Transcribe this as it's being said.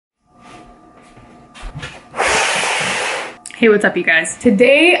Hey, what's up you guys?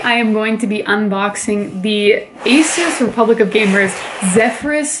 Today I am going to be unboxing the ASUS Republic of Gamers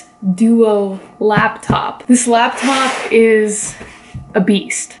ZEPHYRUS Duo laptop. This laptop is a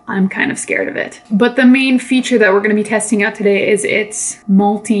beast. I'm kind of scared of it. But the main feature that we're going to be testing out today is its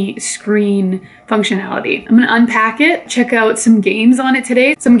multi-screen functionality. I'm going to unpack it, check out some games on it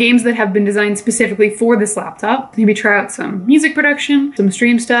today, some games that have been designed specifically for this laptop, maybe try out some music production, some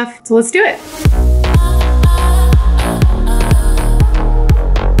stream stuff. So let's do it.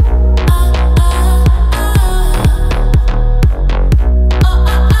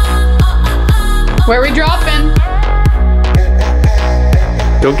 Where are we dropping?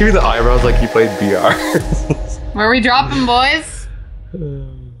 Don't give me the eyebrows like you played BR. Where are we dropping, boys?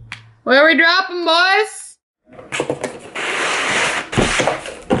 Where are we dropping, boys?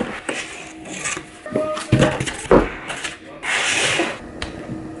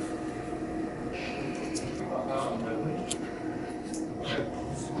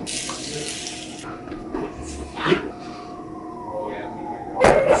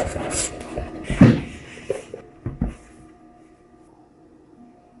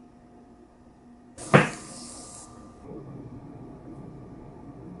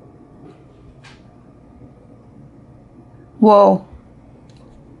 Whoa.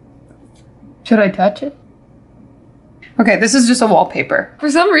 Should I touch it? Okay, this is just a wallpaper.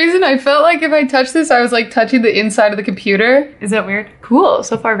 For some reason, I felt like if I touched this, I was like touching the inside of the computer. Is that weird? Cool,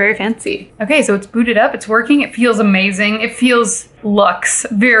 so far very fancy. Okay, so it's booted up, it's working, it feels amazing. It feels luxe,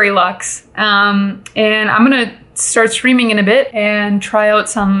 very luxe. And I'm gonna start streaming in a bit and try out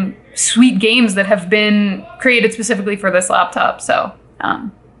some sweet games that have been created specifically for this laptop. So,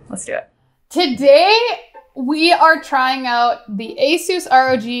 let's do it. Today, we are trying out the ASUS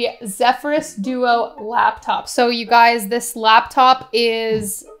ROG ZEPHYRUS Duo laptop. So you guys, this laptop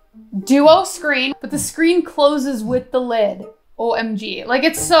is duo screen, but the screen closes with the lid. OMG, like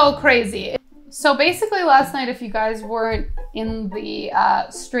it's so crazy. So basically last night, if you guys weren't in the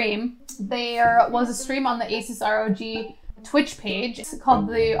stream, there was a stream on the ASUS ROG Twitch page. It's called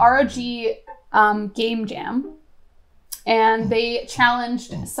the ROG Game Jam. And they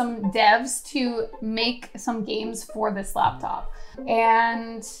challenged some devs to make some games for this laptop.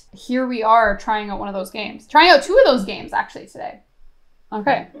 And here we are trying out one of those games. Trying out two of those games actually today.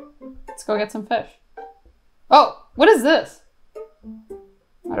 Okay, let's go get some fish. Oh, what is this?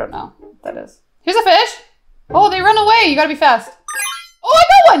 I don't know what that is. Here's a fish. Oh, they run away. You gotta be fast. Oh, I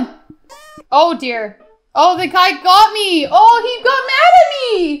got one. Oh dear. Oh, the guy got me. Oh, he got mad at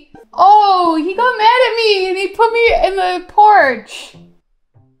me. Oh, he got mad at me and he put me in the porch.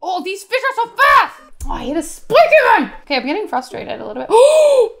 Oh, these fish are so fast. Oh, I hit a spiky one. Okay, I'm getting frustrated a little bit.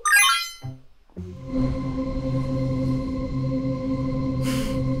 Oh!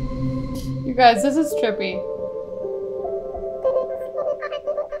 You guys, this is trippy.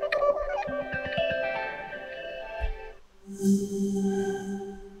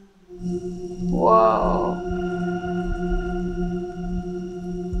 Whoa.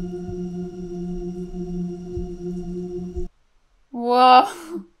 Whoa.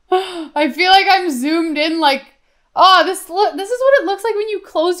 I feel like I'm zoomed in like, oh, this is what it looks like when you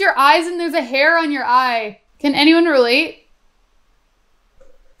close your eyes and there's a hair on your eye. Can anyone relate?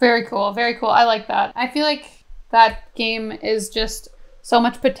 Very cool, very cool. I like that. I feel like that game is just so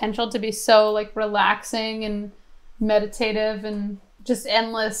much potential to be so like relaxing and meditative and just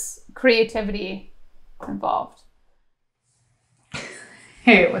endless creativity involved.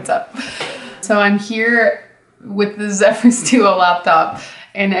 Hey, what's up? So I'm here with the ZEPHYRUS Duo laptop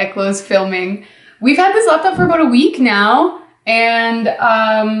and Eklo's filming. We've had this laptop for about a week now and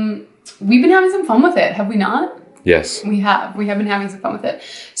we've been having some fun with it, have we not? Yes. We have been having some fun with it.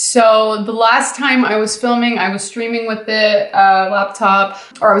 So the last time I was filming, I was streaming with the laptop,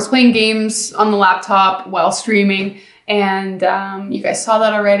 or I was playing games on the laptop while streaming, and you guys saw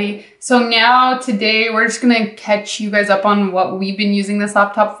that already. So now today we're just gonna catch you guys up on what we've been using this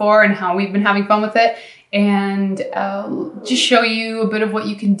laptop for and how we've been having fun with it, and just show you a bit of what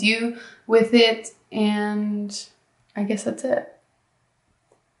you can do with it, and I guess that's it.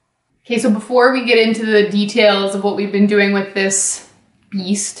 Okay, so before we get into the details of what we've been doing with this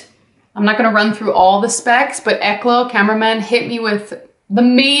beast, I'm not gonna run through all the specs, but Eklo, cameraman, hit me with the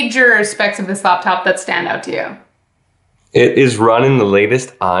major specs of this laptop that stand out to you. It is running the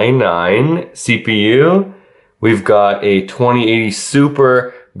latest i9 CPU. We've got a 2080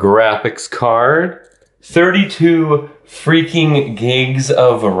 Super graphics card, 32 freaking gigs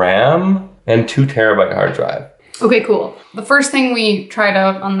of RAM, and 2 terabyte hard drive. Okay, cool. The first thing we tried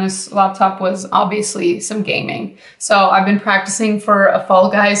out on this laptop was obviously some gaming. So I've been practicing for a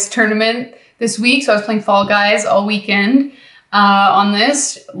Fall Guys tournament this week. So I was playing Fall Guys all weekend. on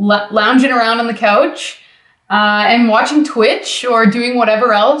this, lounging around on the couch. And watching Twitch or doing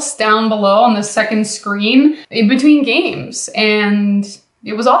whatever else down below on the second screen in between games. And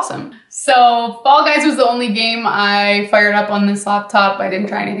it was awesome. So Fall Guys was the only game I fired up on this laptop. I didn't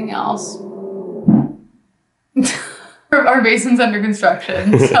try anything else. Our basin's under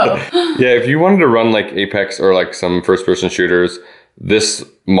construction, so. Yeah, if you wanted to run like Apex or like some first-person shooters, this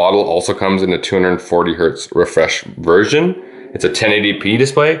model also comes in a 240 hertz refresh version. It's a 1080p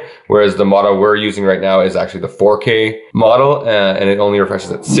display, whereas the model we're using right now is actually the 4K model, and it only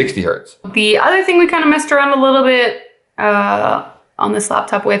refreshes at 60 hertz. The other thing we kind of messed around a little bit on this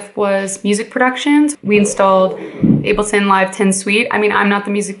laptop with was music productions. We installed Ableton Live 10 Suite. I mean, I'm not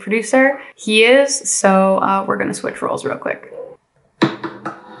the music producer. He is, so we're gonna switch roles real quick.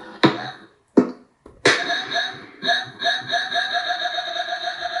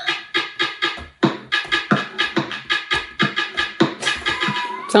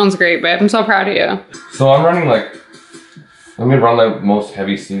 Sounds great, babe. I'm so proud of you. So I'm running like, let me run the most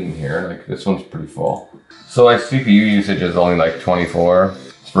heavy scene here. Like this one's pretty full. So like CPU usage is only like 24.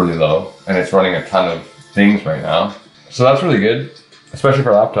 It's really low. And it's running a ton of things right now. So that's really good, especially for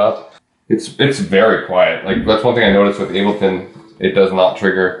a laptop. It's very quiet. Like that's one thing I noticed with Ableton. It does not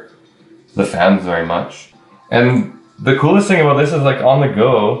trigger the fans very much. And the coolest thing about this is like on the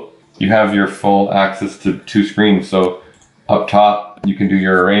go, you have your full access to 2 screens. So up top, you can do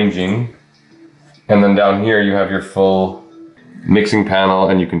your arranging, and then down here you have your full mixing panel,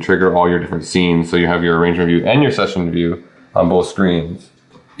 and you can trigger all your different scenes. So you have your arrangement view and your session view on both screens.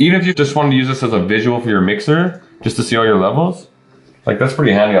 Even if you just wanted to use this as a visual for your mixer, just to see all your levels, like that's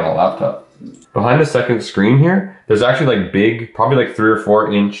pretty handy on a laptop. Behind the second screen here, there's actually like big, probably like 3 or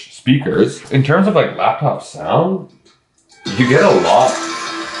 4 inch speakers. In terms of like laptop sound, you get a lot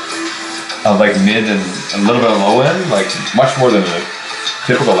of like mid and a little bit of low end, like much more than a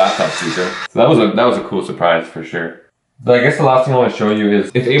typical laptop speaker. So that was a cool surprise for sure. But I guess the last thing I want to show you is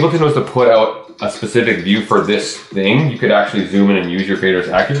if Ableton was to put out a specific view for this thing, you could actually zoom in and use your faders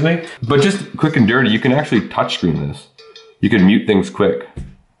accurately. But just quick and dirty, you can actually touchscreen this. You can mute things quick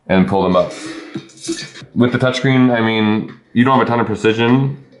and pull them up. With the touchscreen, I mean, you don't have a ton of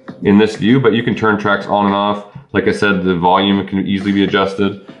precision in this view, but you can turn tracks on and off. Like I said, the volume can easily be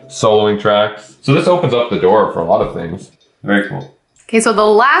adjusted, soloing tracks. So this opens up the door for a lot of things. Very cool. Okay, so the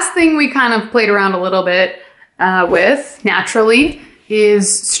last thing we kind of played around a little bit with, naturally,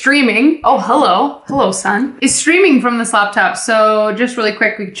 is streaming. Oh, hello. Hello, son. Is streaming from this laptop. So just really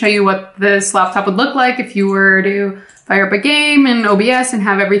quick, we can show you what this laptop would look like if you were to fire up a game in OBS and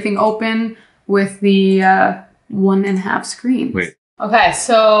have everything open with the 1.5 screens. Wait. Okay,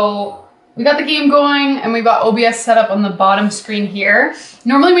 so we got the game going and we've got OBS set up on the bottom screen here.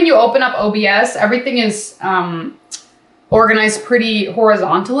 Normally when you open up OBS, everything is organized pretty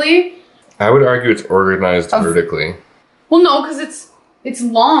horizontally. I would argue it's organized vertically. Well, no, because it's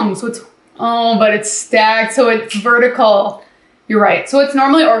long, so but it's stacked, so it's vertical. You're right. So it's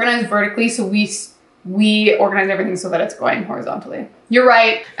normally organized vertically, so we organize everything so that it's going horizontally. You're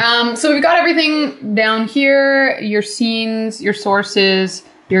right. So we've got everything down here, your scenes, your sources,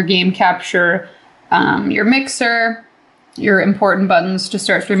 your game capture, your mixer, your important buttons to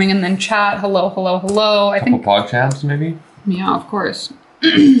start streaming, and then chat, hello, hello, hello. I think pod chats maybe? Yeah, of course.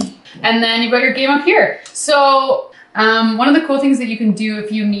 And then you've got your game up here. So one of the cool things that you can do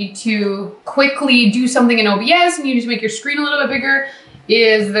if you need to quickly do something in OBS and you just make your screen a little bit bigger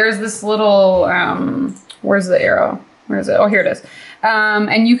is there's this little, where's the arrow? Where is it? Oh, here it is.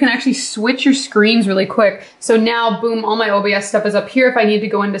 And you can actually switch your screens really quick. So now, boom, all my OBS stuff is up here. If I need to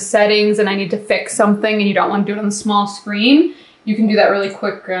go into settings and I need to fix something and you don't want to do it on the small screen, you can do that really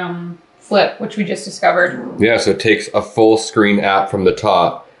quick flip, which we just discovered. Yeah, so it takes a full screen app from the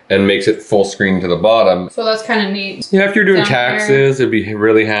top and makes it full screen to the bottom. So that's kind of neat. Yeah, if you're doing taxes, it'd be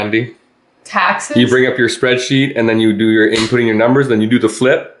really handy. Taxes? You bring up your spreadsheet and then you do your inputting your numbers, then you do the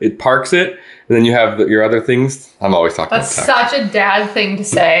flip, it parks it, and then you have your other things. I'm always talking about taxes. That's such a dad thing to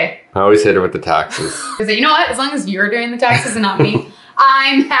say. I always hit her with the taxes. Because you know what? As long as you're doing the taxes and not me,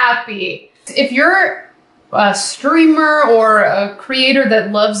 I'm happy. If you're a streamer or a creator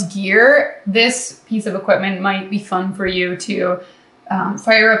that loves gear, this piece of equipment might be fun for you to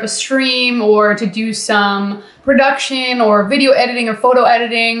fire up a stream or to do some production or video editing or photo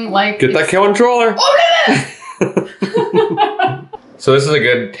editing. Like, get that controller. So this is a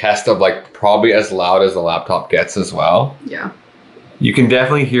good test of like probably as loud as the laptop gets as well. Yeah. You can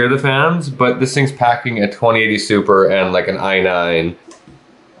definitely hear the fans, but this thing's packing a 2080 Super and like an i9.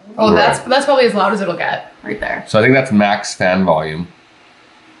 Oh, right. That's probably as loud as it'll get right there. So I think that's max fan volume.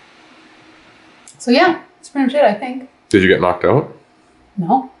 So yeah, that's pretty much it, I think. Did you get knocked out?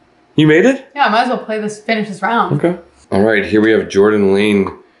 No. You made it? Yeah, I might as well finish this round. Okay. All right, here we have Jordan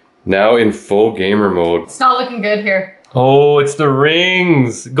Lane, now in full gamer mode. It's not looking good here. Oh, it's the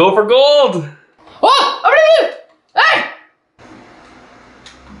rings. Go for gold. Oh, over to you. Hey!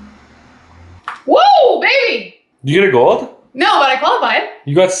 Whoa, baby! Did you get a gold? No, but I qualified.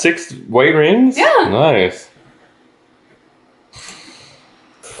 You got 6 white rings? Yeah. Nice.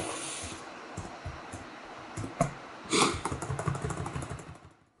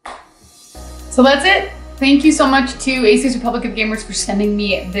 So that's it. Thank you so much to ASUS Republic of Gamers for sending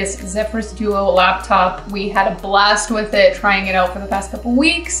me this ZEPHYRUS Duo laptop. We had a blast with it, trying it out for the past couple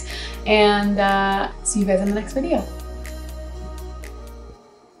weeks, and see you guys in the next video.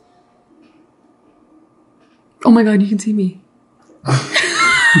 Oh my god, you can see me.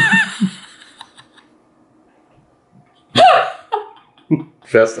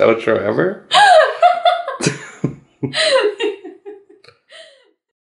 Best outro ever?